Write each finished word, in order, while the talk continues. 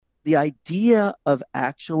the idea of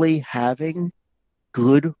actually having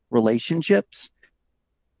good relationships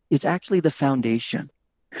is actually the foundation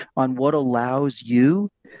on what allows you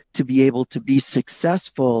to be able to be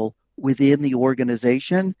successful within the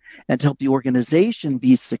organization and to help the organization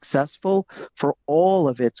be successful for all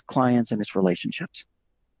of its clients and its relationships.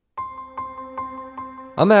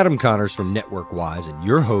 I'm Adam Connors from NetworkWise and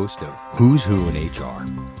your host of Who's Who in HR.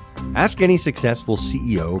 Ask any successful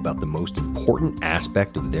CEO about the most important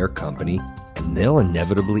aspect of their company, and they'll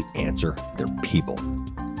inevitably answer their people.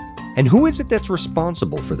 And who is it that's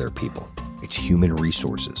responsible for their people? It's human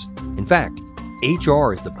resources. In fact,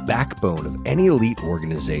 HR is the backbone of any elite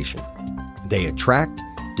organization. They attract,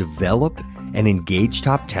 develop, and engage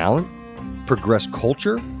top talent, progress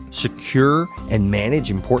culture, secure and manage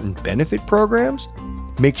important benefit programs,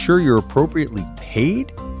 make sure you're appropriately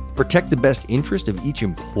paid, protect the best interest of each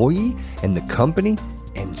employee and the company,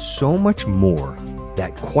 and so much more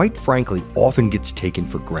that, quite frankly, often gets taken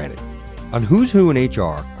for granted. On Who's Who in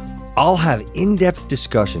HR, I'll have in-depth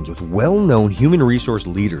discussions with well-known human resource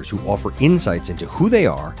leaders who offer insights into who they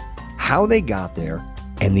are, how they got there,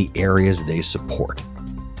 and the areas they support.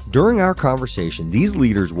 During our conversation, these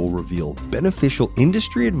leaders will reveal beneficial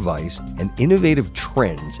industry advice and innovative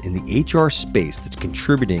trends in the HR space that's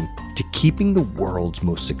contributing to keeping the world's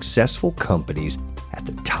most successful companies at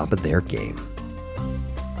the top of their game.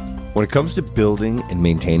 When it comes to building and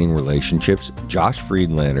maintaining relationships, Josh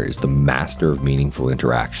Friedlander is the master of meaningful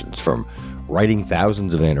interactions, from writing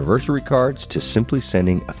thousands of anniversary cards to simply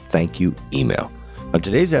sending a thank you email. On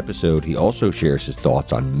today's episode, he also shares his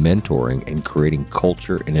thoughts on mentoring and creating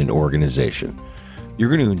culture in an organization. You're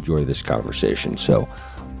going to enjoy this conversation, so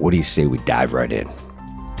what do you say we dive right in?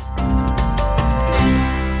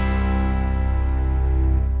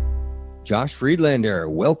 Josh Friedlander,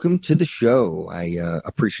 welcome to the show. I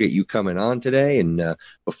appreciate you coming on today. And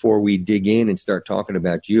before we dig in and start talking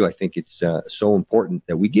about you, I think it's so important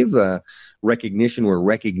that we give recognition where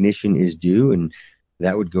recognition is due. And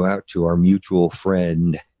that would go out to our mutual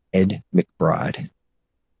friend, Ed McBride.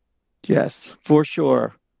 Yes, for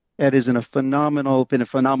sure. Ed has been a phenomenal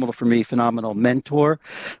for me, phenomenal mentor,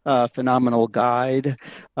 phenomenal guide,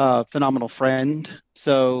 phenomenal friend.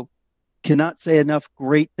 So cannot say enough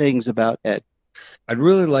great things about Ed. I'd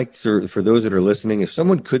really like to, for those that are listening, if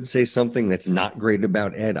someone could say something that's not great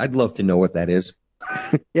about Ed, I'd love to know what that is.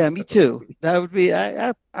 Yeah, me too. That would be,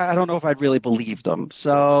 I don't know if I'd really believe them.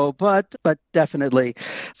 So, but definitely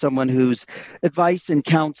someone whose advice and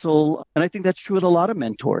counsel, and I think that's true with a lot of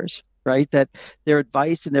mentors, right? That their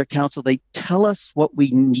advice and their counsel, they tell us what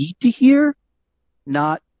we need to hear,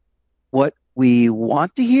 not what we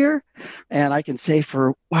want to hear. And I can say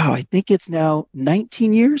I think it's now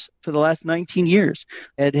 19 years. For the last 19 years,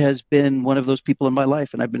 Ed has been one of those people in my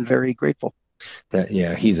life, and I've been very grateful.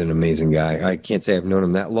 He's an amazing guy. I can't say I've known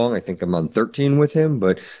him that long. I think I'm on 13 with him,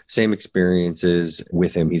 but same experiences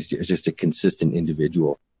with him. He's just a consistent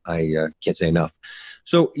individual. I can't say enough.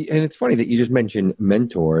 So, and it's funny that you just mentioned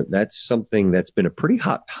mentor. That's something that's been a pretty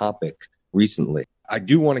hot topic recently. I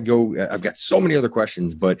do want to go, I've got so many other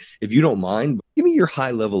questions, but if you don't mind, give me your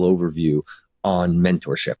high level overview on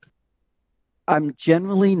mentorship. I'm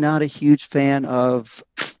generally not a huge fan of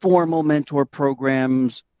formal mentor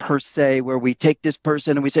programs per se, where we take this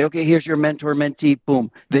person and we say, okay, here's your mentor, mentee, boom.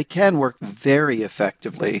 They can work very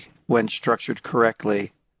effectively when structured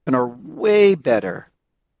correctly and are way better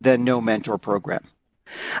than no mentor program.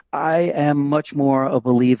 I am much more a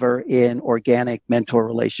believer in organic mentor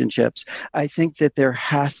relationships. I think that there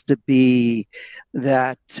has to be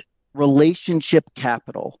that relationship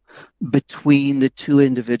capital between the two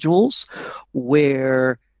individuals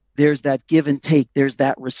where there's that give and take, there's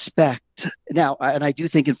that respect. Now, and I do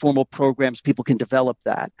think in formal programs, people can develop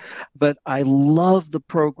that. But I love the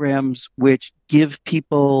programs which give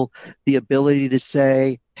people the ability to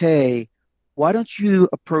say, hey, why don't you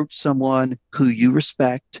approach someone who you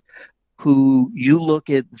respect, who you look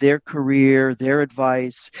at their career, their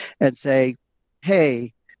advice, and say,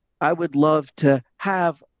 hey, I would love to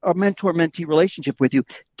have a mentor-mentee relationship with you.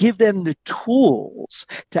 Give them the tools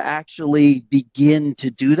to actually begin to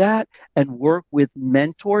do that and work with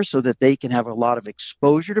mentors so that they can have a lot of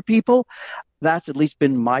exposure to people. That's at least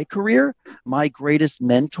been my career. My greatest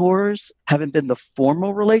mentors haven't been the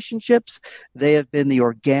formal relationships. They have been the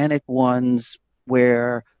organic ones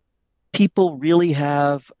where people really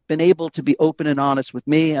have been able to be open and honest with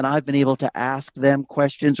me, and I've been able to ask them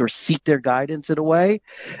questions or seek their guidance in a way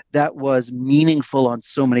that was meaningful on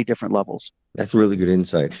so many different levels. That's really good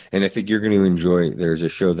insight. And I think you're going to enjoy, there's a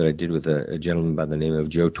show that I did with a gentleman by the name of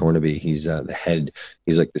Joe Tornaby. He's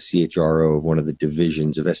he's like the CHRO of one of the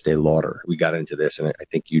divisions of Estee Lauder. We got into this, and I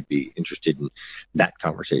think you'd be interested in that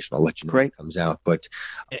conversation. I'll let you know when it comes out. But,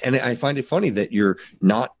 and I find it funny that you're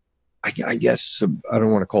not, I guess, I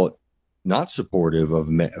don't want to call it not supportive of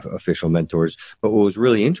official mentors, but what was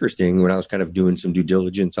really interesting when I was kind of doing some due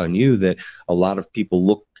diligence on you, that a lot of people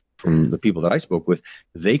look, from the people that I spoke with,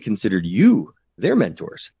 they considered you their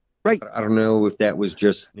mentors. Right. I don't know if that was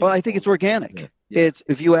just... Well, I think it's organic. Yeah. It's,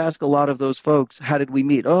 if you ask a lot of those folks, how did we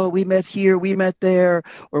meet? Oh, we met here, we met there,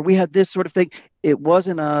 or we had this sort of thing. It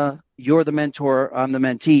wasn't you're the mentor, I'm the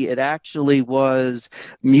mentee. It actually was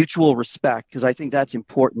mutual respect, because I think that's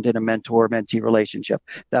important in a mentor-mentee relationship,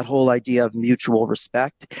 that whole idea of mutual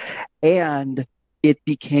respect. And it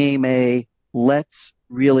became let's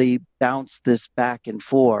really bounce this back and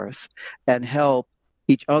forth and help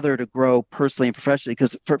each other to grow personally and professionally.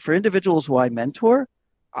 Because for individuals who I mentor,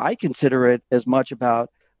 I consider it as much about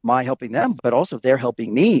my helping them, but also they're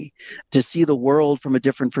helping me to see the world from a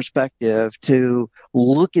different perspective, to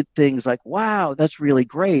look at things like, wow, that's really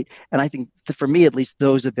great. And I think for me, at least,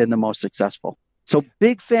 those have been the most successful. So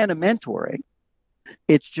big fan of mentoring.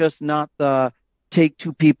 It's just not the take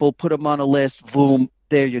two people, put them on a list, boom,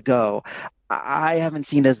 there you go. I haven't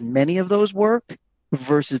seen as many of those work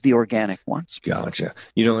versus the organic ones. Gotcha.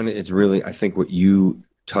 And it's really, I think what you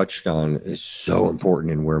touched on is so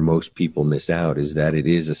important, and where most people miss out is that it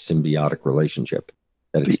is a symbiotic relationship.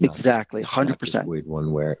 That it's exactly 100%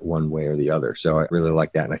 one way or the other. So I really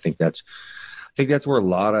like that, and I think that's where a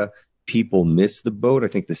lot of people miss the boat. I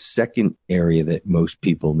think the second area that most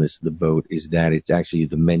people miss the boat is that it's actually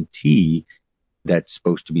the mentee that's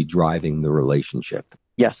supposed to be driving the relationship.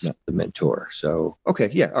 Yes. Not the mentor. So, okay.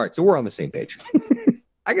 Yeah. All right. So we're on the same page.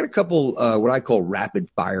 I got a couple, what I call rapid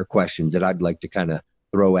fire questions that I'd like to kind of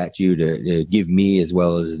throw at you to give me, as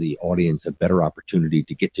well as the audience, a better opportunity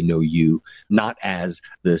to get to know you, not as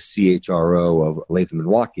the CHRO of Latham &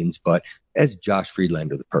 Watkins, but as Josh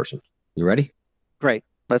Friedlander, the person. You ready? Great.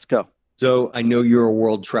 Let's go. So I know you're a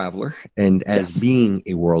world traveler, and as being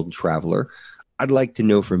a world traveler, I'd like to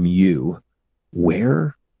know from you,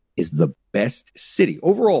 where is the best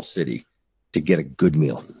overall city, to get a good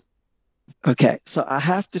meal? Okay, so I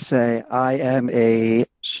have to say I am a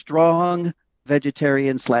strong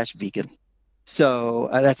vegetarian/vegan. So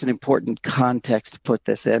that's an important context to put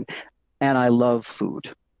this in. And I love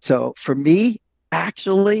food. So for me,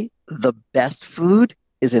 actually, the best food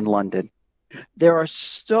is in London. There are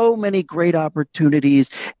so many great opportunities,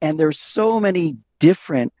 and there's so many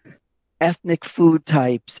different ethnic food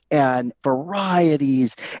types and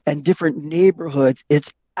varieties and different neighborhoods.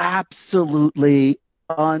 It's absolutely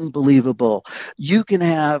unbelievable. You can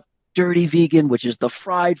have dirty vegan, which is the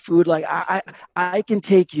fried food. Like I can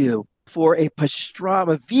take you for a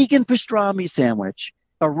vegan pastrami sandwich,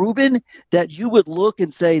 a Reuben that you would look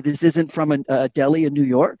and say, this isn't from a deli in New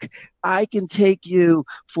York. I can take you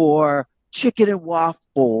for chicken and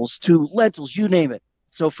waffles to lentils, you name it.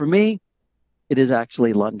 So for me, it is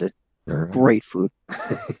actually London. Right. Great food.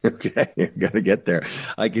 Okay, got to get there.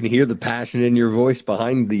 I can hear the passion in your voice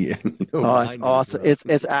behind the. It's awesome.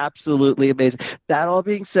 It's absolutely amazing. That all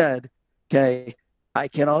being said, okay, I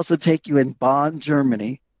can also take you in Bonn,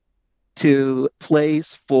 Germany, to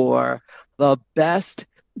place for the best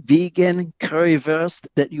vegan currywurst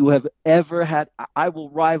that you have ever had. I will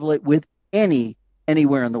rival it with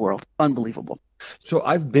anywhere in the world. Unbelievable. So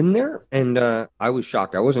I've been there, and I was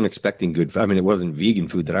shocked. I wasn't expecting good food. I mean, it wasn't vegan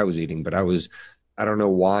food that I was eating, but I don't know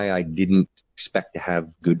why I didn't expect to have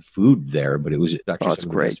good food there, but it was actually some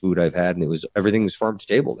of the best food I've had, and everything was farm to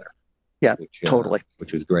table there. Yeah, totally.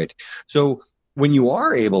 Which was great. So when you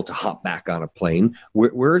are able to hop back on a plane,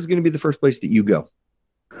 where is going to be the first place that you go?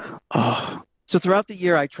 So throughout the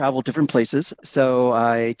year, I travel different places. So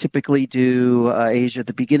I typically do Asia at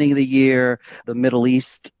the beginning of the year, the Middle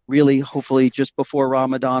East, really hopefully just before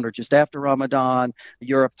Ramadan or just after Ramadan,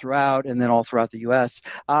 Europe throughout, and then all throughout the U.S.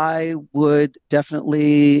 I would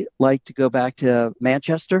definitely like to go back to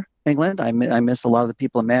Manchester, England. I miss a lot of the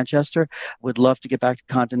people in Manchester. Would love to get back to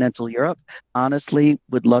continental Europe. Honestly,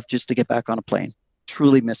 would love just to get back on a plane.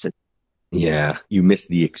 Truly miss it. Yeah, you miss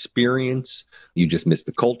the experience. You just miss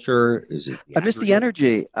the culture. I miss the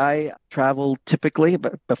energy. I travel typically,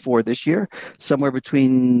 but before this year, somewhere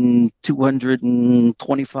between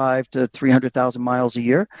 225 to 300,000 miles a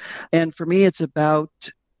year. And for me, it's about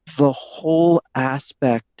the whole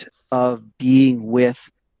aspect of being with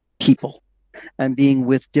people and being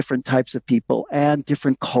with different types of people and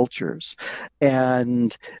different cultures.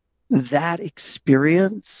 And that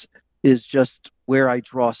experience is just where I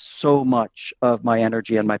draw so much of my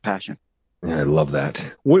energy and my passion. I love that.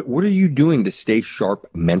 What are you doing to stay sharp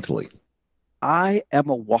mentally? I am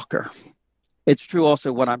a walker. It's true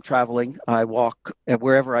also when I'm traveling, I walk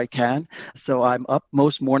wherever I can. So I'm up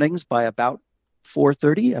most mornings by about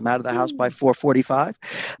 4:30. I'm out of the house by 4:45.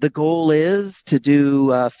 The goal is to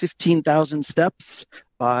do 15,000 steps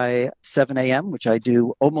by 7 a.m., which I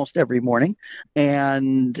do almost every morning,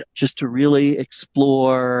 and just to really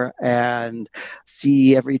explore and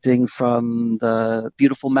see everything from the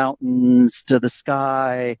beautiful mountains to the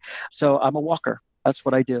sky. So I'm a walker. That's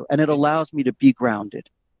what I do. And it allows me to be grounded.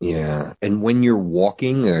 Yeah. And when you're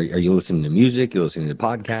walking, are you listening to music? You're listening to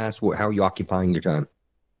podcasts? How are you occupying your time?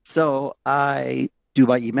 So I do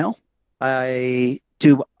my email. I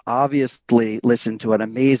do obviously listen to an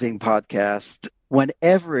amazing podcast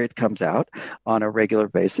whenever it comes out on a regular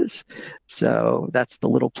basis. So that's the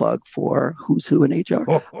little plug for Who's Who in HR.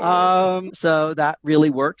 So that really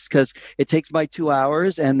works because it takes my 2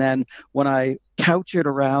 hours. And then when I couch it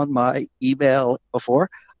around my email before,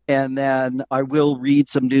 and then I will read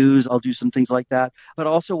some news, I'll do some things like that. But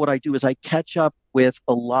also what I do is I catch up with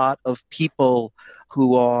a lot of people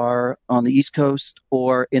who are on the East Coast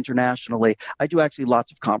or internationally. I do actually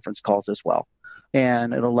lots of conference calls as well.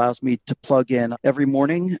 And it allows me to plug in every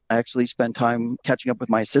morning. I actually spend time catching up with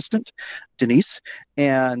my assistant, Denise,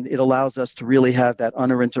 and it allows us to really have that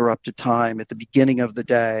uninterrupted time at the beginning of the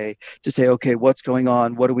day to say, okay, what's going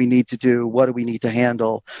on? What do we need to do? What do we need to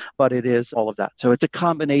handle? But it is all of that. So it's a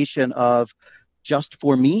combination of just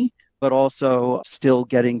for me, but also still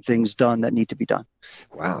getting things done that need to be done.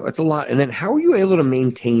 Wow, that's a lot. And then how are you able to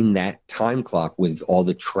maintain that time clock with all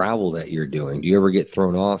the travel that you're doing? Do you ever get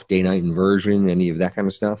thrown off, day-night inversion, any of that kind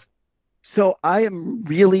of stuff? So I am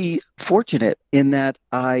really fortunate in that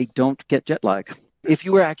I don't get jet lag. If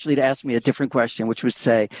you were actually to ask me a different question, which would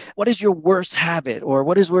say, what is your worst habit? Or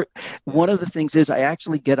one of the things is I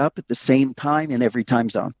actually get up at the same time in every time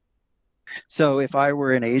zone. So if I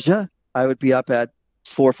were in Asia, I would be up at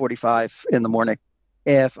 4:45 in the morning.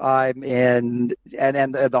 If I'm in,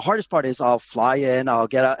 and the hardest part is I'll fly in, I'll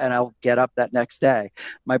get up, and I'll get up that next day.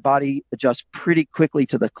 My body adjusts pretty quickly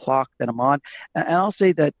to the clock that I'm on. And I'll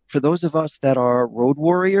say that for those of us that are road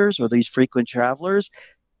warriors or these frequent travelers,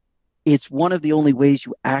 it's one of the only ways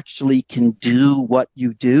you actually can do what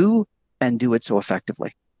you do and do it so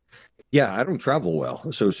effectively. Yeah, I don't travel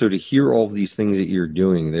well. So to hear all these things that you're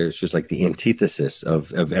doing, there's just like the antithesis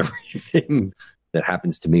of everything that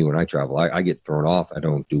happens to me when I travel. I get thrown off. I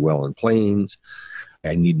don't do well in planes.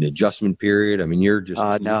 I need an adjustment period. I mean, you're just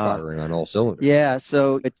firing on all cylinders. Yeah,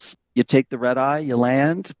 so you take the red eye, you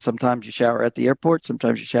land. Sometimes you shower at the airport.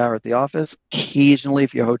 Sometimes you shower at the office. Occasionally,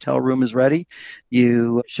 if your hotel room is ready,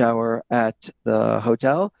 you shower at the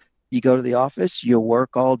hotel. You go to the office. You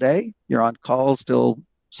work all day. You're on calls till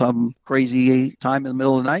some crazy time in the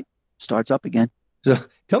middle of the night. Starts up again. So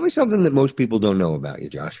tell me something that most people don't know about you,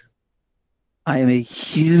 Josh. I am a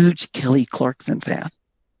huge Kelly Clarkson fan.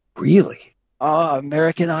 Really?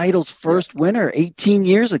 American Idol's first winner 18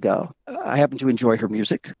 years ago. I happen to enjoy her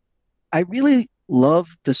music. I really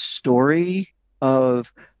love the story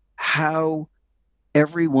of how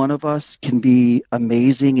every one of us can be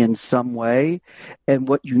amazing in some way. And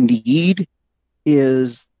what you need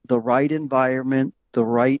is the right environment, the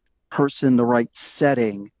right person, the right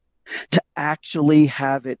setting to actually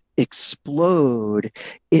have it explode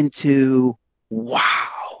into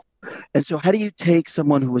wow. And so how do you take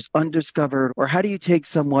someone who is undiscovered, or how do you take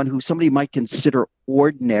someone who somebody might consider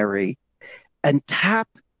ordinary and tap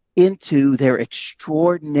into their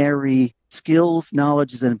extraordinary skills,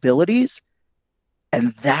 knowledges, and abilities?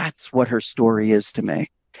 And that's what her story is to me.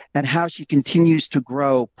 And how she continues to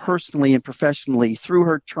grow personally and professionally through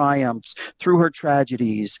her triumphs, through her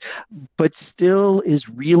tragedies, but still is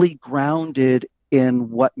really grounded in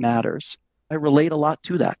what matters. I relate a lot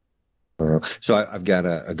to that. So I've got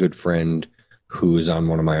a good friend who is on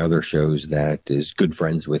one of my other shows that is good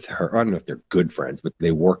friends with her. I don't know if they're good friends, but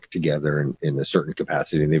they work together in a certain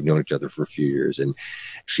capacity, and they've known each other for a few years. And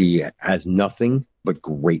she has nothing but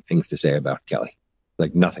great things to say about Kelly.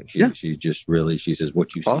 Like nothing. She just really, she says,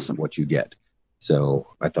 what you see is what you get. So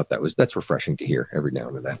I thought that's refreshing to hear every now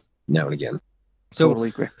and again. So totally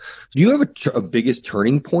agree. Do you have a biggest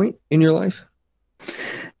turning point in your life?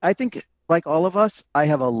 I think, like all of us, I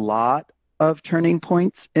have a lot of turning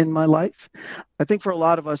points in my life. I think for a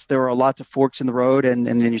lot of us, there are lots of forks in the road, and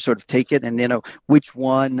then you sort of take it, and which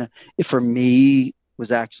one for me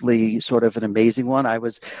was actually sort of an amazing one. I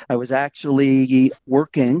was actually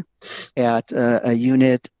working at a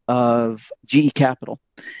unit of GE Capital,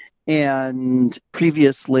 And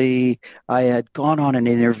previously, I had gone on an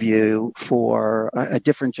interview for a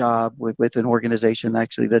different job with an organization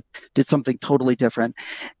actually that did something totally different.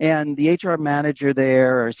 And the HR manager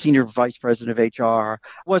there, or senior vice president of HR,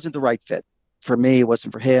 wasn't the right fit for me. It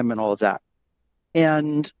wasn't for him and all of that.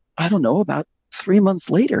 And I don't know, about 3 months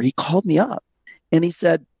later, he called me up and he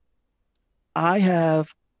said, I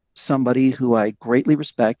have somebody who I greatly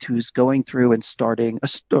respect who's going through and starting a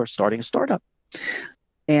startup.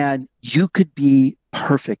 And you could be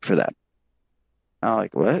perfect for them. I'm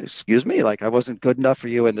like, what? Excuse me? Like, I wasn't good enough for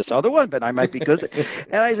you in this other one, but I might be good.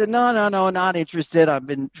 And I said, no, not interested. I've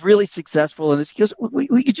been really successful in this. He goes,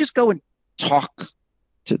 we could just go and talk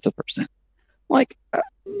to the person. I'm like,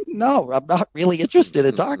 no, I'm not really interested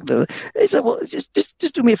in talking to them. They said, well,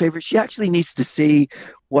 just do me a favor. She actually needs to see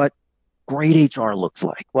what great HR looks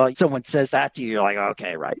like. Well, someone says that to you, you're like,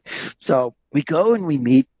 okay, right. So we go and we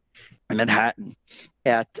meet in Manhattan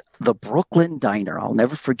at the Brooklyn Diner. I'll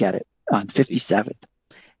never forget it, on 57th.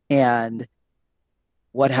 And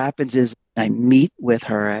what happens is I meet with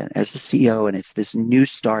her as the CEO, and it's this new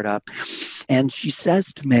startup. And she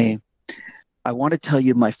says to me, I want to tell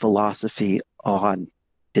you my philosophy on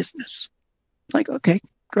business. I'm like, okay,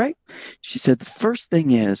 great. She said, the first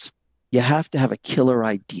thing is you have to have a killer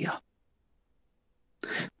idea.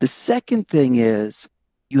 The second thing is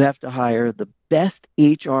you have to hire the best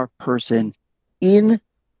HR person in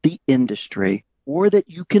the industry or that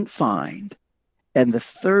you can find. And the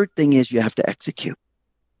third thing is you have to execute.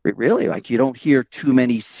 Really, like, you don't hear too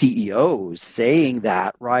many CEOs saying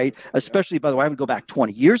that, right? Especially, by the way, I would go back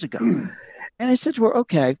 20 years ago. And I said to her,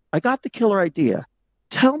 okay, I got the killer idea.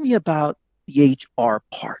 Tell me about the HR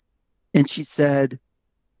part. And she said,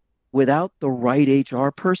 without the right HR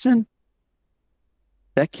person,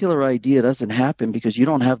 that killer idea doesn't happen because you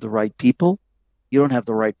don't have the right people. You don't have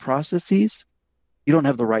the right processes. You don't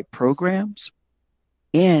have the right programs.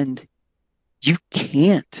 And you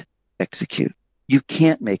can't execute. You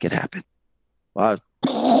can't make it happen. Well, I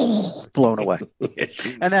was blown away.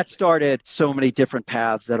 And that started so many different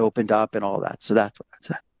paths that opened up and all that. So that's what I'd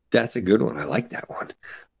say. That's a good one. I like that one.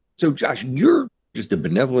 So, Josh, you're just a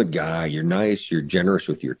benevolent guy. You're nice. You're generous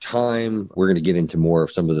with your time. We're going to get into more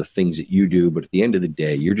of some of the things that you do. But at the end of the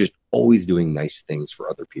day, you're just always doing nice things for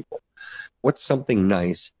other people. What's something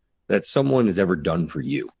nice that someone has ever done for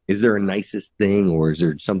you? Is there a nicest thing, or is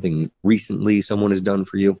there something recently someone has done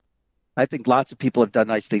for you? I think lots of people have done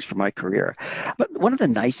nice things for my career. But one of the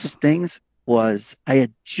nicest things was I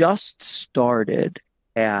had just started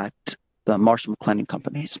at the Marshall McLennan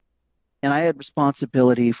Companies. And I had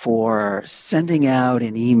responsibility for sending out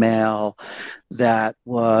an email that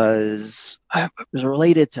was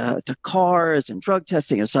related to cars and drug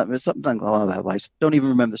testing or something along that line. Don't even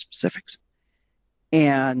remember the specifics.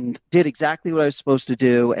 And did exactly what I was supposed to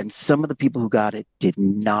do. And some of the people who got it did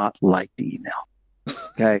not like the email.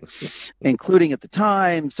 Okay. Including at the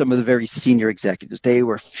time, some of the very senior executives. They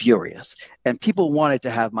were furious. And people wanted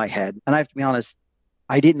to have my head. And I have to be honest,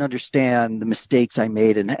 I didn't understand the mistakes I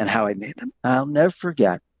made and how I made them. I'll never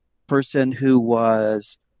forget a person who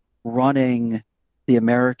was running the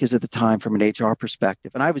Americas at the time from an HR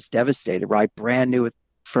perspective. And I was devastated, right? Brand new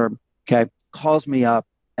firm, okay? Calls me up,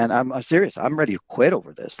 and I'm serious. I'm ready to quit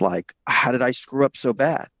over this. Like, how did I screw up so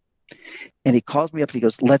bad? And he calls me up and he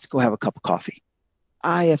goes, let's go have a cup of coffee.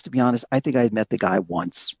 I have to be honest, I think I had met the guy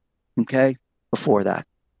once, okay, before that.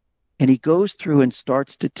 And he goes through and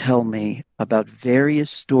starts to tell me about various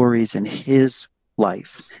stories in his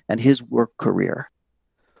life and his work career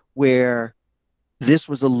where this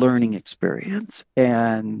was a learning experience.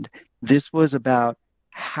 And this was about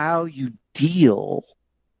how you deal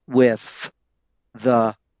with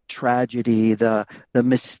the tragedy, the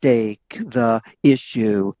mistake, the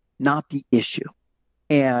issue, not the issue,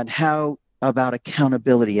 and how about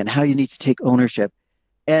accountability and how you need to take ownership.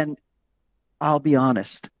 And I'll be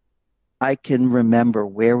honest, I can remember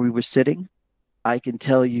where we were sitting. I can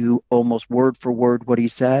tell you almost word for word what he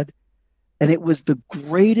said. And it was the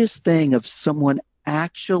greatest thing of someone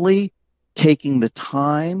actually taking the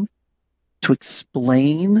time to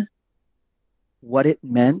explain what it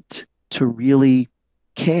meant to really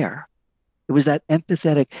care. It was that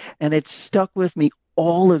empathetic, and it stuck with me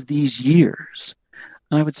all of these years.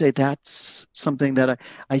 And I would say that's something that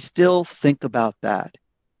I still think about that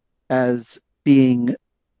as being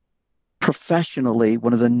professionally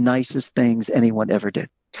one of the nicest things anyone ever did.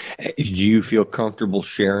 Do you feel comfortable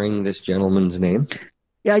sharing this gentleman's name?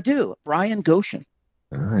 Yeah, I do. Brian Goshen.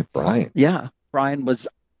 All right, Brian. Yeah, Brian was,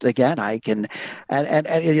 again, I can, and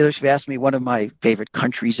you know, if you ask me one of my favorite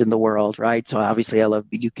countries in the world, right? So obviously I love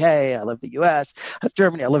the UK, I love the US, I love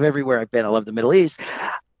Germany, I love everywhere I've been, I love the Middle East.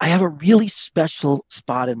 I have a really special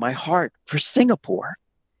spot in my heart for Singapore.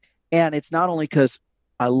 And it's not only because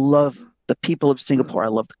I love the people of Singapore, I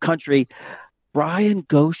love the country. Brian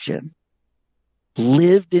Goshen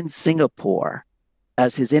lived in Singapore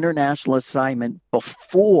as his international assignment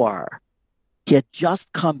before he had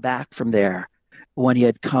just come back from there. When he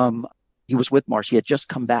was with Marsh. He had just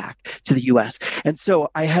come back to the US. And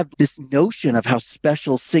so I have this notion of how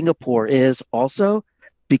special Singapore is also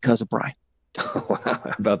because of Brian. Wow,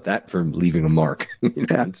 how about that for leaving a mark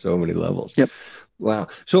on so many levels? Yep. Wow.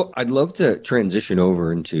 So I'd love to transition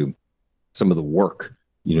over into some of the work,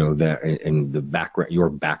 that and the background, your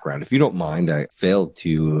background. If you don't mind, I failed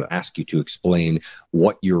to ask you to explain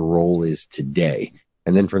what your role is today.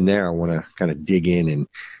 And then from there, I want to kind of dig in and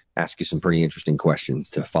ask you some pretty interesting questions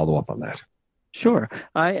to follow up on that. Sure.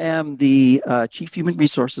 I am the Chief Human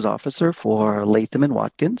Resources Officer for Latham &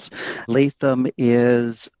 Watkins. Latham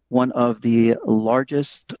is one of the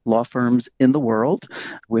largest law firms in the world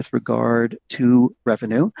with regard to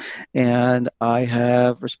revenue, and I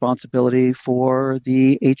have responsibility for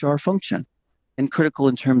the HR function and critical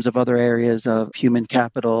in terms of other areas of human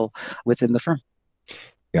capital within the firm.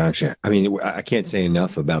 Gotcha. I mean, I can't say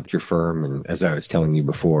enough about your firm. And as I was telling you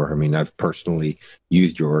before, I mean, I've personally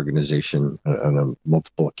used your organization on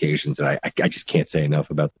multiple occasions. And I just can't say enough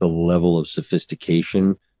about the level of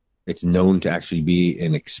sophistication. It's known to actually be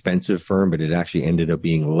an expensive firm, but it actually ended up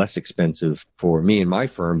being less expensive for me and my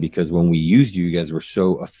firm because when we used you guys were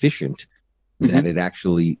so efficient that it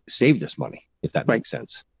actually saved us money, if that makes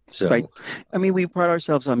sense. So, right. I mean, we pride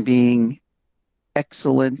ourselves on being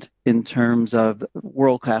excellent in terms of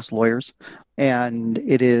world-class lawyers. And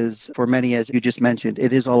it is, for many, as you just mentioned,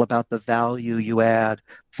 it is all about the value you add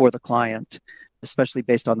for the client, especially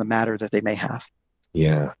based on the matter that they may have.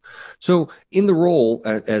 Yeah. So in the role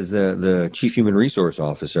as the Chief Human Resource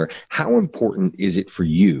Officer, how important is it for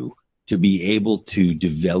you to be able to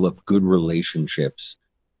develop good relationships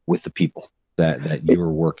with the people that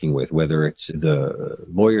you're working with, whether it's the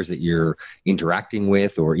lawyers that you're interacting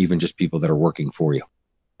with or even just people that are working for you?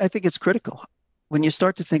 I think it's critical. When you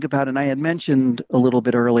start to think about it, and I had mentioned a little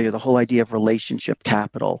bit earlier, the whole idea of relationship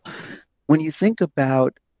capital. When you think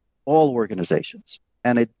about all organizations,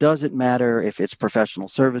 and it doesn't matter if it's professional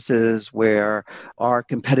services where our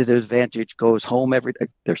competitive advantage goes home every day.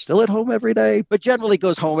 They're still at home every day, but generally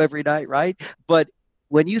goes home every night, right? But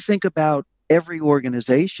when you think about every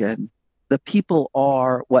organization, the people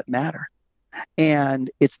are what matter. And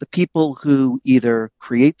it's the people who either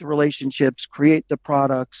create the relationships, create the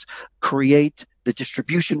products, create the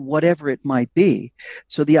distribution, whatever it might be.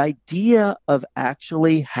 So the idea of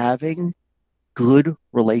actually having good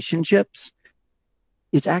relationships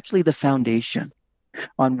is actually the foundation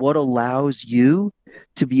on what allows you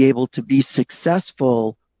to be able to be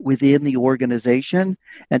successful within the organization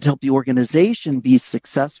and to help the organization be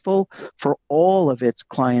successful for all of its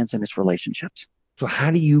clients and its relationships. So how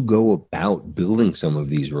do you go about building some of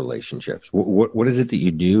these relationships? What is it that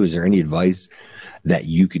you do? Is there any advice that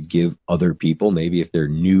you could give other people, maybe if they're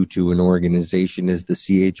new to an organization as the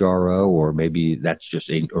CHRO, or maybe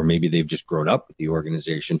or maybe they've just grown up with the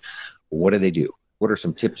organization? What do they do? What are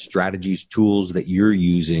some tips, strategies, tools that you're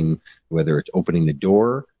using, whether it's opening the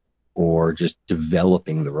door or just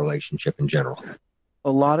developing the relationship in general?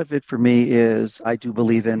 A lot of it for me is I do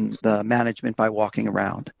believe in the management by walking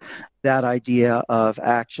around. That idea of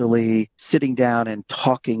actually sitting down and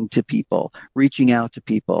talking to people, reaching out to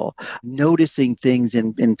people, noticing things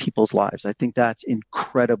in people's lives. I think that's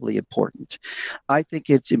incredibly important. I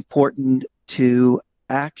think it's important to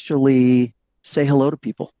actually say hello to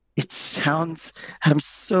people. It sounds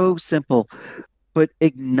so simple, but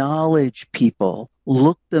acknowledge people,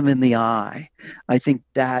 look them in the eye. I think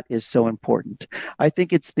that is so important. I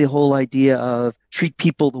think it's the whole idea of treat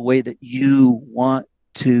people the way that you want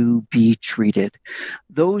to be treated.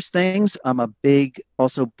 Those things, I'm a big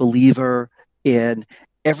also believer in.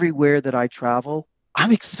 Everywhere that I travel,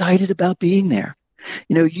 I'm excited about being there.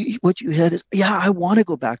 What you had is, I want to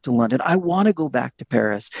go back to London. I want to go back to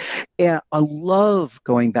Paris. And I love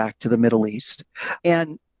going back to the Middle East.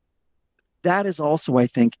 And that is also, I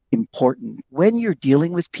think, important. When you're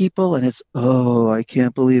dealing with people and it's, I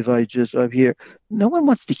can't believe I'm here. No one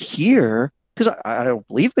wants to hear, because I don't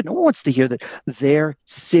believe, but no one wants to hear that their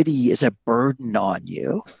city is a burden on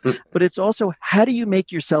you. But it's also, how do you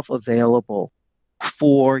make yourself available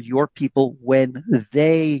for your people when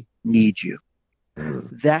they need you?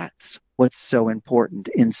 That's what's so important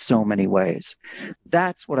in so many ways.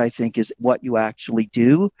 That's what I think is what you actually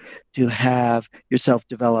do to have yourself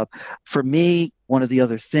develop. For me, one of the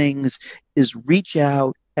other things is reach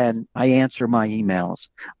out and I answer my emails.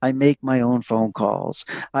 I make my own phone calls.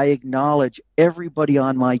 I acknowledge everybody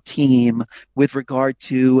on my team with regard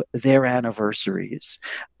to their anniversaries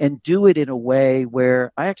and do it in a way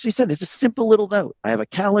where I actually said it's a simple little note. I have a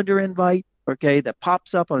calendar invite, okay, that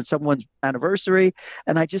pops up on someone's anniversary.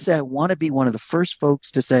 And I just say, I want to be one of the first folks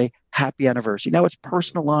to say happy anniversary. Now it's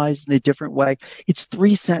personalized in a different way. It's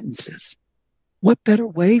 3 sentences. What better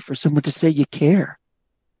way for someone to say you care?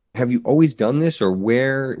 Have you always done this, or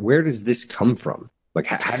where does this come from? Like,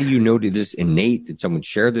 how do you know, did this innate? Did someone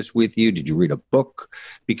share this with you? Did you read a book?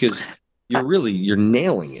 Because you're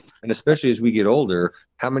nailing it. And especially as we get older,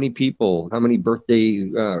 how many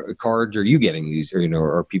birthday cards are you getting these,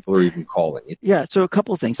 or people are even calling it? Yeah. So a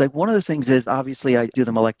couple of things. Like, one of the things is, obviously I do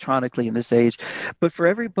them electronically in this age, but for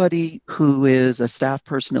everybody who is a staff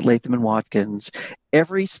person at Latham & Watkins,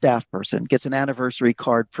 every staff person gets an anniversary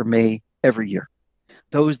card from me every year.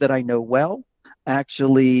 Those that I know well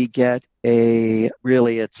actually get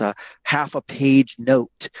it's a half a page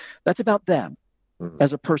note that's about them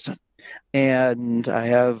as a person. And I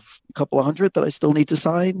have a couple of hundred that I still need to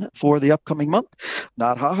sign for the upcoming month.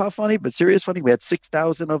 Not funny, but serious funny. We had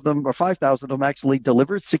 6,000 of them, or 5,000 of them actually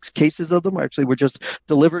delivered. 6 cases of them actually were just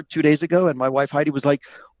delivered 2 days ago. And my wife Heidi was like,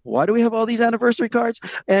 why do we have all these anniversary cards?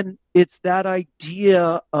 And it's that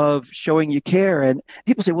idea of showing you care. And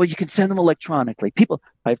people say, well, you can send them electronically.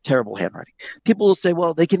 I have terrible handwriting. People will say,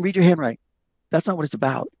 well, they can read your handwriting. That's not what it's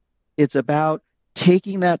about. It's about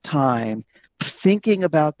taking that time, thinking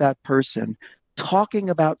about that person, talking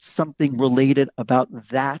about something related about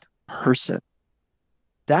that person.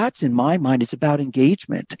 That's, in my mind, it's about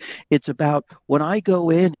engagement. It's about when I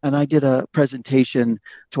go in, and I did a presentation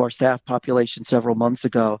to our staff population several months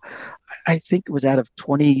ago. I think it was out of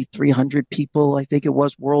 2,300 people. I think it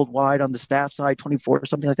was worldwide on the staff side, 24 or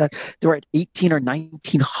something like that. There were at 1,800 or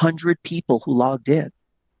 1,900 people who logged in.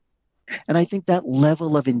 And I think that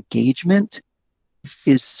level of engagement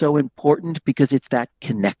is so important because it's that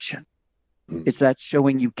connection. It's that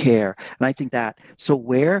showing you care. And I think that,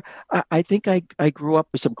 I think I grew up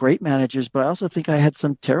with some great managers, but I also think I had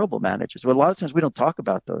some terrible managers. But a lot of times we don't talk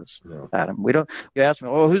about those, no. Adam. You ask me,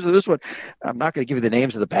 oh, who's this one? I'm not going to give you the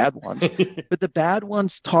names of the bad ones, but the bad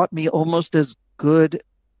ones taught me almost as good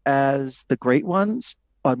as the great ones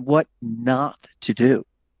on what not to do.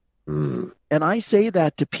 And I say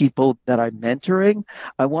that to people that I'm mentoring.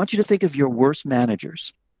 I want you to think of your worst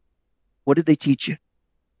managers. What did they teach you?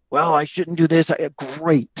 Well, I shouldn't do this.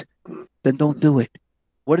 Great. Then don't do it.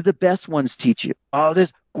 What did the best ones teach you? Oh,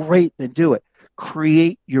 this great. Then do it.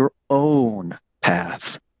 Create your own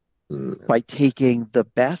path by taking the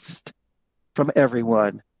best from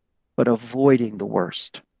everyone, but avoiding the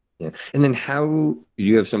worst. Yeah. And then how do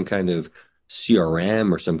you have some kind of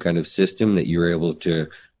CRM or some kind of system that you're able to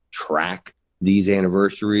track these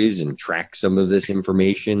anniversaries and track some of this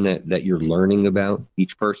information that you're learning about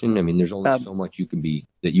each person? I mean, there's only so much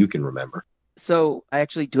that you can remember. So I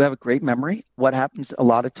actually do have a great memory. What happens a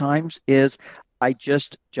lot of times is I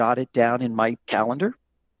just jot it down in my calendar.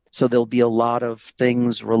 So there'll be a lot of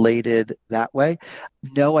things related that way.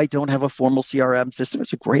 No, I don't have a formal CRM system.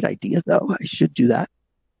 It's a great idea, though. I should do that.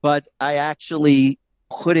 But I actually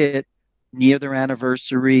put it near their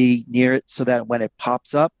anniversary, near it, so that when it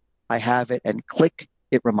pops up, I have it, and click,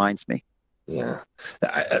 it reminds me. Yeah,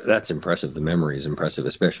 that's impressive. The memory is impressive,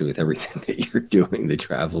 especially with everything that you're doing, the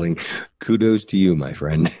traveling. Kudos to you, my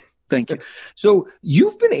friend. Thank you. So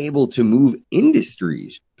you've been able to move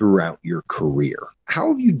industries throughout your career. How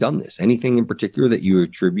have you done this? Anything in particular that you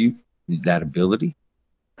attribute that ability?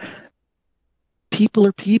 People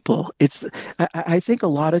are people. I think a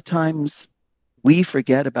lot of times we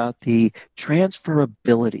forget about the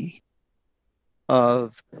transferability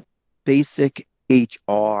of basic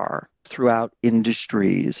HR throughout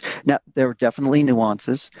industries. Now, there are definitely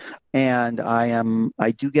nuances, and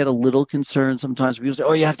I do get a little concerned sometimes. People say,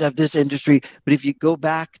 oh, you have to have this industry. But if you go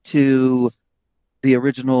back to the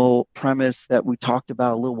original premise that we talked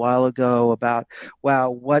about a little while ago about, wow,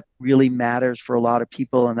 what really matters for a lot of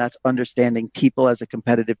people, and that's understanding people as a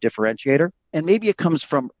competitive differentiator. And maybe it comes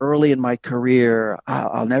from early in my career.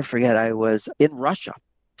 I'll never forget, I was in Russia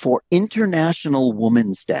for International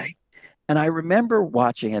Women's Day. And I remember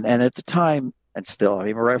watching it, and at the time, and still,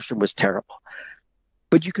 Russian was terrible.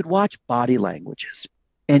 But you could watch body languages,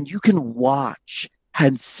 and you can watch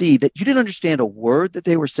and see that you didn't understand a word that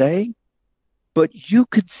they were saying, but you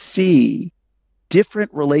could see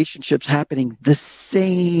different relationships happening the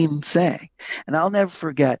same thing. And I'll never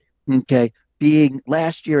forget, being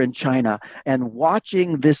last year in China and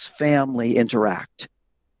watching this family interact.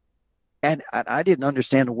 And I didn't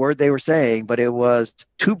understand a word they were saying, but it was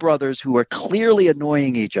two brothers who were clearly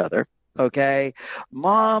annoying each other. Okay.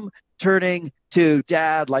 Mom turning to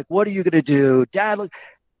dad, like, what are you going to do? Dad, look.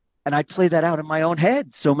 And I'd play that out in my own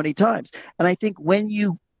head so many times. And I think when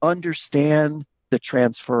you understand the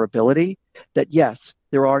transferability, that yes,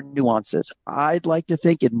 there are nuances. I'd like to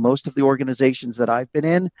think in most of the organizations that I've been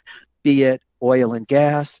in, be it oil and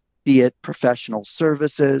gas, be it professional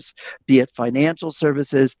services, be it financial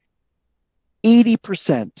services,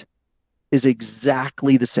 80% is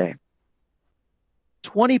exactly the same.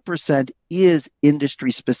 20% is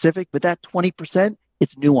industry specific, but that 20%,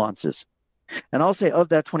 it's nuances. And I'll say of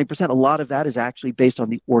that 20%, a lot of that is actually based on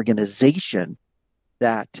the organization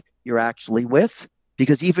that you're actually with.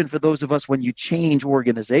 Because even for those of us, when you change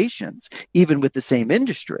organizations, even with the same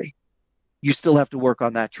industry, you still have to work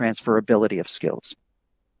on that transferability of skills.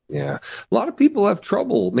 Yeah. A lot of people have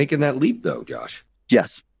trouble making that leap, though, Josh.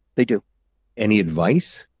 Yes, they do. Any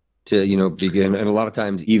advice to, begin? And a lot of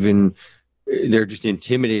times even they're just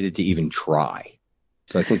intimidated to even try.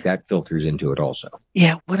 So I think that filters into it also.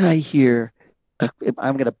 Yeah. When I hear,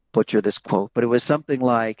 I'm going to butcher this quote, but it was something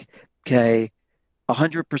like, okay,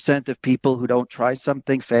 100% of people who don't try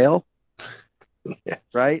something fail. Yes.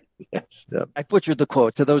 Right? Yes. Yep. I butchered the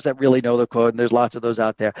quote. To those that really know the quote, and there's lots of those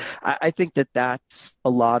out there, I think that that's a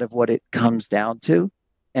lot of what it comes down to.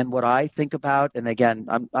 And what I think about, and again,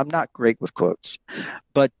 I'm not great with quotes,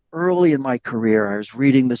 but early in my career, I was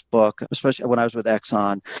reading this book, especially when I was with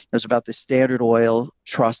Exxon. It was about the Standard Oil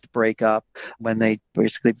trust breakup when they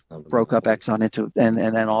basically broke up Exxon into and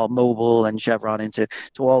then all Mobil and Chevron into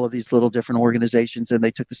all of these little different organizations, and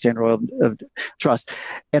they took the Standard Oil trust.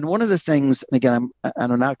 And one of the things, and again, I'm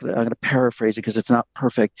going to paraphrase it because it's not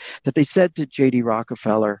perfect, that they said to J.D.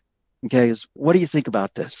 Rockefeller, okay, is what do you think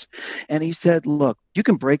about this? And he said, look, you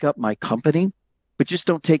can break up my company, but just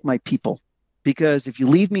don't take my people. Because if you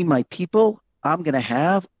leave me my people, I'm going to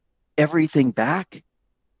have everything back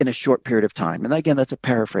in a short period of time. And again, that's a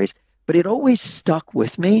paraphrase. But it always stuck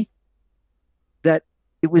with me that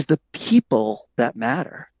it was the people that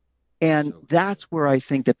matter. And that's where I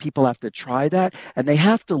think that people have to try that. And they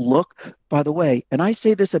have to look, by the way, and I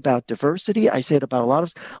say this about diversity, I say it about a lot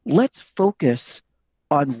of, let's focus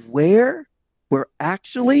on where we're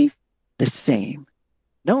actually the same.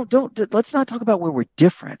 Let's not talk about where we're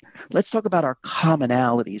different. Let's talk about our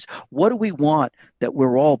commonalities. What do we want that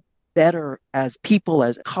we're all better as people,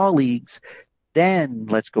 as colleagues? Then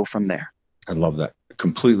let's go from there. I love that.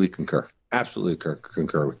 Completely concur. Absolutely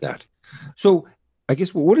concur with that. So I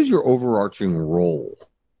guess, what is your overarching role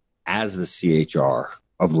as the CHR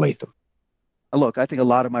of Latham? Look, I think a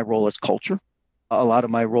lot of my role is culture. A lot of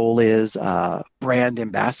my role is brand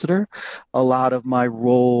ambassador. A lot of my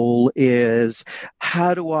role is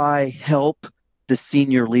how do I help the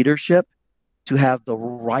senior leadership to have the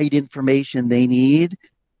right information they need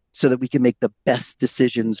so that we can make the best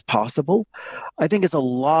decisions possible. I think it's a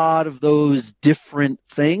lot of those different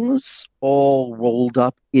things all rolled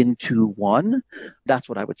up into one. That's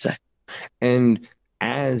what I would say. And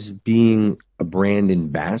as being a brand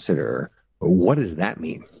ambassador, what does that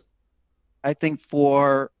mean? I think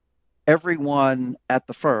for everyone at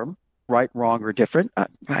the firm, right, wrong, or different,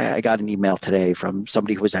 I got an email today from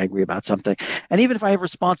somebody who was angry about something. And even if I have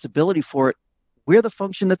responsibility for it, we're the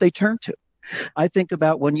function that they turn to. I think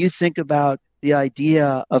about when you think about the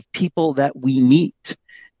idea of people that we meet.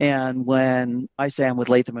 And when I say I'm with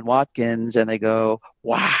Latham and Watkins and they go,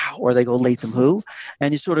 wow, or they go, Latham who?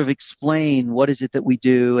 And you sort of explain what is it that we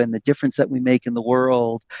do and the difference that we make in the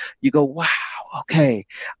world. You go, wow, okay.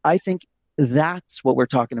 I think that's what we're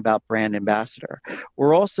talking about, brand ambassador.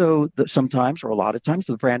 We're also sometimes, or a lot of times,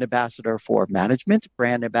 the brand ambassador for management,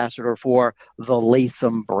 brand ambassador for the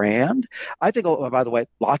Latham brand. I think, by the way,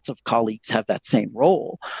 lots of colleagues have that same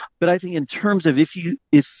role. But I think in terms of if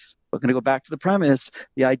we're going to go back to the premise,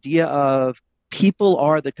 the idea of people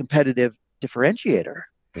are the competitive differentiator.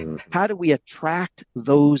 Mm-hmm. How do we attract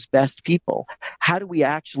those best people? How do we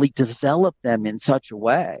actually develop them in such a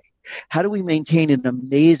way? How do we maintain an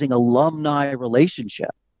amazing alumni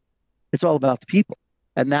relationship? It's all about the people.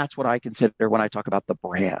 And that's what I consider when I talk about the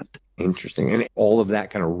brand. Interesting. And all of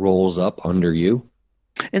that kind of rolls up under you?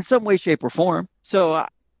 In some way, shape, or form. So,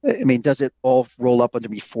 does it all roll up under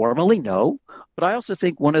me formally? No. But I also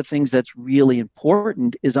think one of the things that's really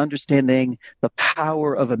important is understanding the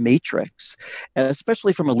power of a matrix,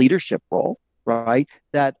 especially from a leadership role. Right?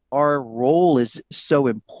 That our role is so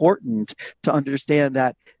important to understand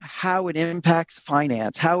that how it impacts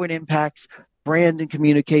finance, how it impacts brand and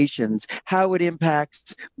communications, how it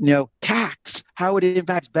impacts, tax, how it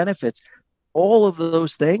impacts benefits. All of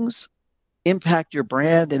those things impact your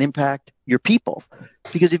brand and impact your people.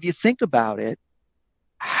 Because if you think about it,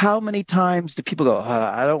 how many times do people go,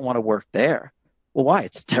 I don't want to work there? Well, why?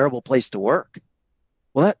 It's a terrible place to work.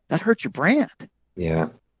 Well, that hurts your brand. Yeah.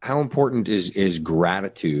 How important is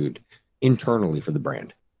gratitude internally for the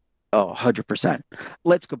brand? Oh, 100%.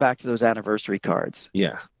 Let's go back to those anniversary cards.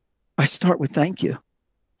 Yeah. I start with thank you.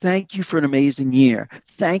 Thank you for an amazing year.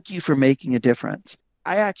 Thank you for making a difference.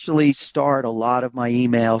 I actually start a lot of my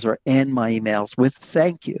emails or end my emails with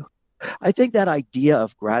thank you. I think that idea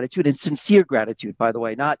of gratitude, and sincere gratitude, by the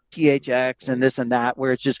way, not THX and this and that,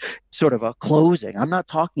 where it's just sort of a closing. I'm not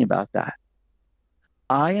talking about that.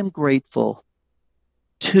 I am grateful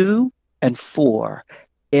to and for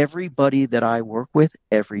everybody that I work with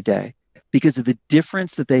every day because of the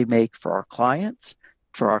difference that they make for our clients,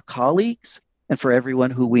 for our colleagues, and for everyone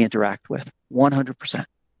who we interact with. 100%.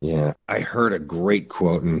 Yeah, I heard a great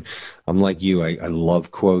quote, and I'm like you. I love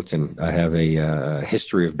quotes, and I have a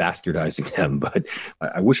history of bastardizing them. But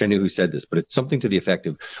I wish I knew who said this. But it's something to the effect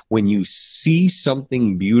of, when you see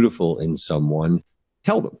something beautiful in someone,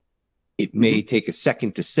 tell them. It may take a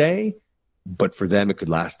second to say, but for them, it could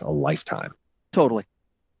last a lifetime. Totally.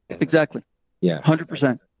 Exactly. Yeah.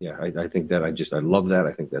 100%. Yeah, I think that I love that.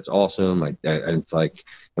 I think that's awesome. And it's like,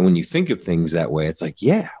 and when you think of things that way, it's like,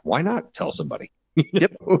 yeah, why not tell somebody?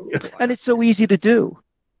 Yep. And it's so easy to do.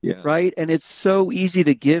 Yeah. Right. And it's so easy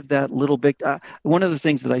to give that little bit. One of the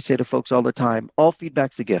things that I say to folks all the time, all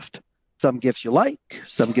feedback's a gift. Some gifts you like,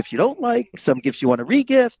 some gifts you don't like, some gifts you want to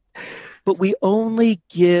re-gift. But we only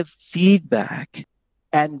give feedback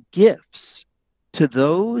and gifts to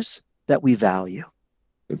those that we value.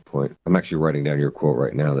 Good point. I'm actually writing down your quote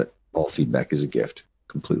right now that all feedback is a gift.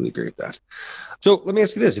 Completely agree with that. So let me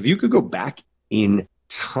ask you this. If you could go back in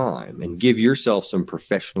time and give yourself some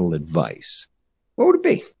professional advice, what would it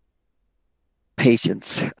be?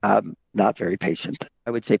 Patience. Not very patient.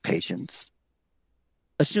 I would say patience.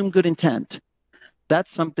 Assume good intent.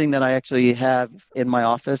 That's something that I actually have in my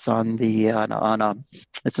office on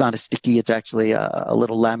it's not a sticky, it's actually a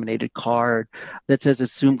little laminated card that says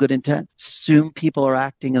assume good intent. Assume people are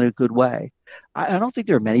acting in a good way. I don't think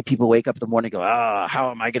there are many people wake up in the morning and go,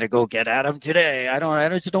 how am I going to go get at them today? I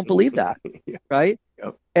just don't believe that. Yeah. Right.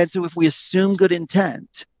 Yep. And so if we assume good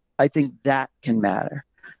intent, I think that can matter.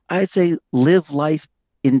 I'd say live life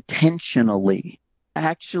intentionally.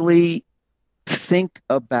 Actually think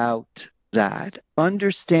about that.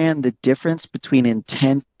 Understand the difference between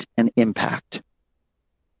intent and impact.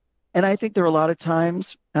 And I think there are a lot of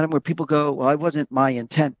times, Adam, where people go, well, I wasn't my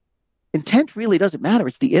intent. Intent really doesn't matter.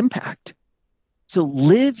 It's the impact. So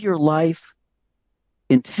live your life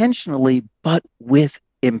intentionally, but with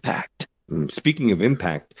impact. Speaking of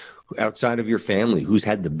impact, outside of your family, who's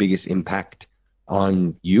had the biggest impact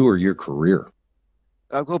on you or your career?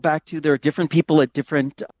 I'll go back to, there are different people at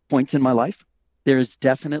different points in my life. There's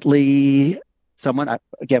definitely someone,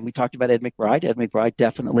 again, we talked about Ed McBride. Ed McBride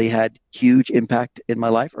definitely had huge impact in my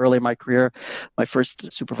life. Early in my career, my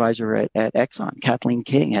first supervisor at Exxon, Kathleen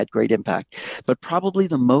King, had great impact. But probably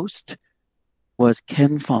the most was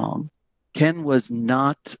Ken Fong. Ken was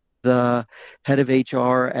not the head of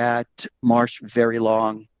HR at Marsh very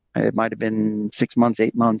long. It might have been 6 months,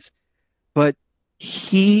 8 months. But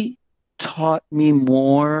he taught me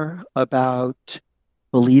more about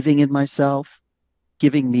believing in myself,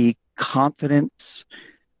 giving me confidence,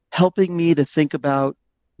 helping me to think about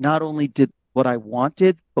not only did what I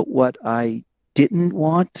wanted, but what I didn't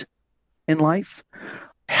want in life,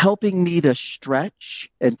 helping me to stretch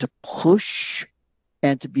and to push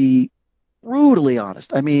and to be brutally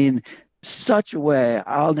honest. I mean, such a way.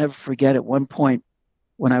 I'll never forget at one point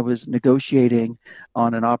when I was negotiating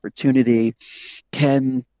on an opportunity,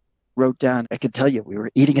 Ken wrote down, I can tell you, we were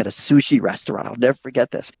eating at a sushi restaurant. I'll never forget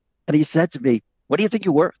this. And he said to me, what do you think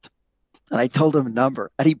you're worth? And I told him a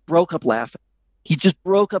number, and he broke up laughing. He just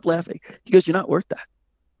broke up laughing. He goes, you're not worth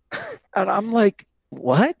that. And I'm like,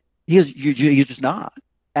 what? He goes, you're just not.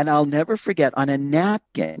 And I'll never forget, on a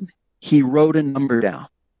napkin, he wrote a number down.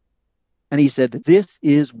 And he said, this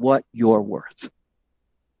is what you're worth.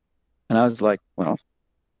 And I was like, well,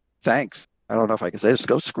 thanks. I don't know if I can say this.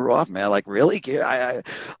 Go screw off, man. Like, really? I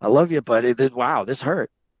love you, but wow, this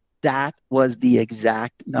hurt. That was the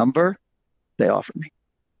exact number they offered me.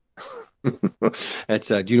 That's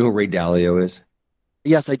do you know who Ray Dalio is?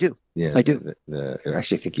 Yes, I do. Yeah, I do.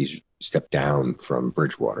 Actually, I think he's stepped down from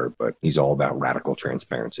Bridgewater, but he's all about radical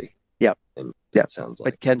transparency. Yep. And that sounds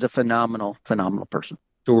like. But Ken's a phenomenal person.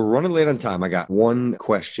 So we're running late on time. I got one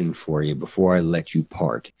question for you before I let you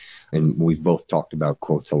part. And we've both talked about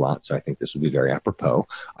quotes a lot, so I think this will be very apropos.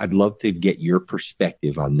 I'd love to get your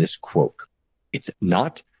perspective on this quote. It's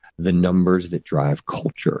not the numbers that drive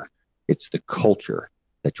culture. It's the culture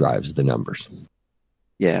that drives the numbers.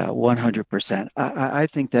 Yeah, 100%. I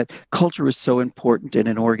think that culture is so important in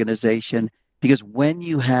an organization because when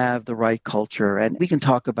you have the right culture, and we can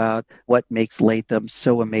talk about what makes Latham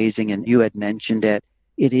so amazing, and you had mentioned it,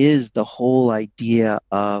 it is the whole idea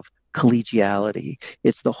of collegiality.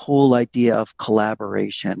 It's the whole idea of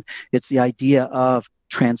collaboration. It's the idea of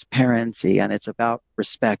transparency, and it's about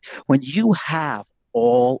respect. When you have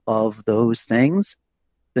all of those things,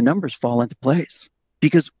 the numbers fall into place.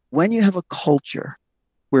 Because when you have a culture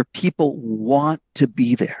where people want to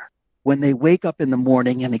be there, when they wake up in the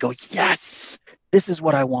morning and they go, yes, this is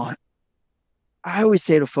what I want. I always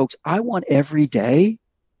say to folks, I want every day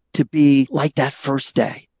to be like that first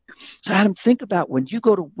day. So Adam, think about when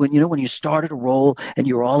you started a role and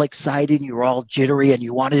you're all excited and you're all jittery and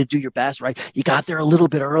you wanted to do your best, right? You got there a little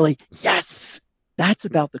bit early. Yes, that's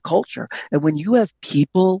about the culture. And when you have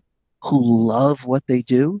people who love what they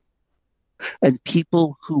do and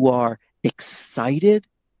people who are excited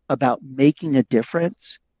about making a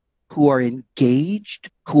difference, who are engaged,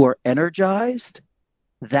 who are energized,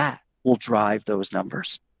 that will drive those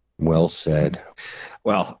numbers. Well said.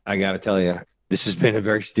 Well, I got to tell you, this has been a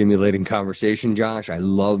very stimulating conversation, Josh. I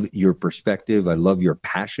love your perspective. I love your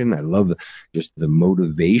passion. I love just the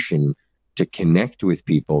motivation to connect with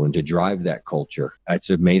people and to drive that culture. It's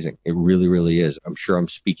amazing. It really, really is. I'm sure I'm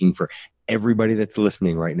speaking for everybody that's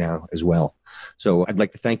listening right now as well. So I'd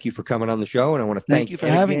like to thank you for coming on the show, and I want to thank you for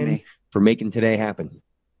having me, for making today happen.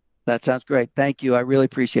 That sounds great. Thank you. I really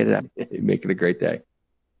appreciate it. Make it a great day.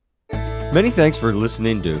 Many thanks for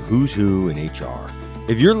listening to Who's Who in HR.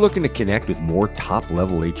 If you're looking to connect with more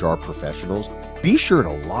top-level HR professionals, be sure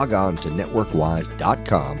to log on to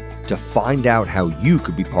networkwise.com to find out how you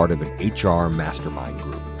could be part of an HR mastermind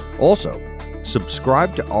group. Also,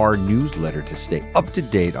 subscribe to our newsletter to stay up to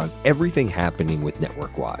date on everything happening with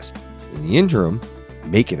NetworkWise. In the interim,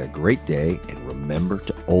 make it a great day and remember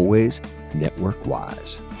to always network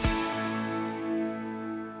wise.